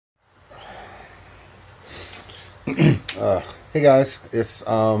Hey guys, it's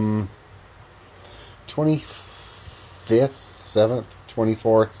 25th, 7th,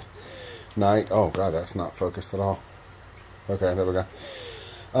 24th night. Oh god, that's not focused at all. Okay, there we go.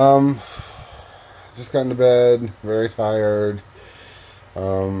 Just got into bed, very tired.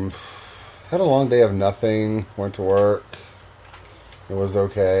 Had a long day of nothing. Went to work. It was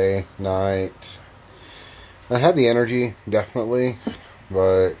okay. Night. I had the energy, definitely,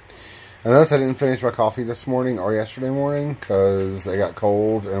 but I noticed I didn't finish my coffee this morning or yesterday morning because it got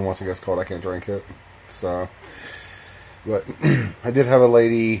cold, and once it gets cold, I can't drink it. So, but I did have a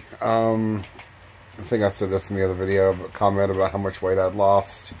lady, I think I said this in the other video, but comment about how much weight I'd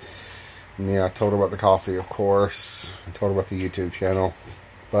lost. And yeah, I told her about the coffee, of course. I told her about the YouTube channel.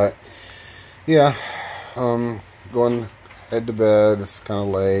 But, yeah, going head to bed. It's kind of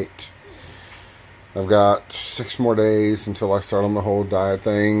late. I've got 6 more days until I start on the whole diet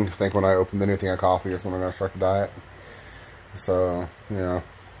thing. I think when I open the new thing of coffee is when I'm going to start the diet. So, yeah.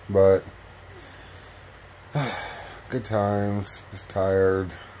 But, good times. Just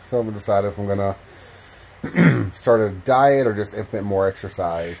tired. So I'm going to decide if I'm going to start a diet or just implement more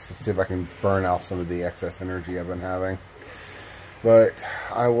exercise to see if I can burn off some of the excess energy I've been having. But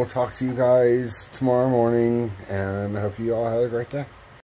I will talk to you guys tomorrow morning, and I hope you all have a great day.